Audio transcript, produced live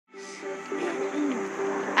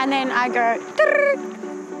and then I go.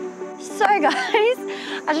 So guys,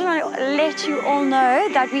 I just want to let you all know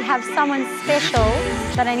that we have someone special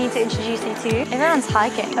that I need to introduce you to. Everyone's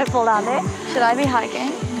hiking. Don't fall down there. Should I be hiking?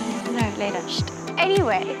 No, later. Shh.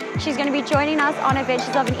 Anyway, she's going to be joining us on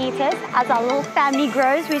Adventures of an Eatist as our little family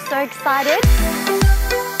grows. We're so excited.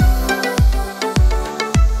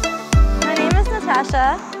 My name is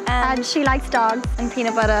Natasja, And she likes dogs and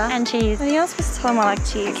peanut butter. and cheese. Well, you're not supposed to tell them I like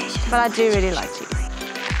cheese, but I do really like cheese.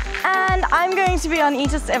 And I'm going to be on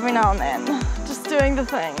Eatist every now and then, just doing the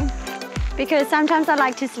thing. Because sometimes I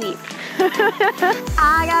like to sleep.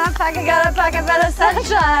 I got a pocket full of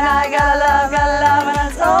sunshine. I got love,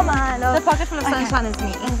 and it's all mine. The pocket full of sunshine is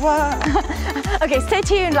me. Okay, stay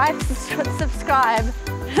tuned, like, subscribe.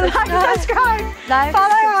 Like, subscribe. Like,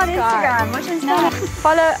 Follow her on subscribe. Instagram. What's Instagram?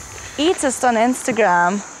 Follow Eatist on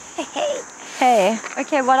Instagram. Hey. Hey.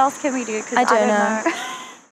 Okay, what else can we do? 'Cause I don't know.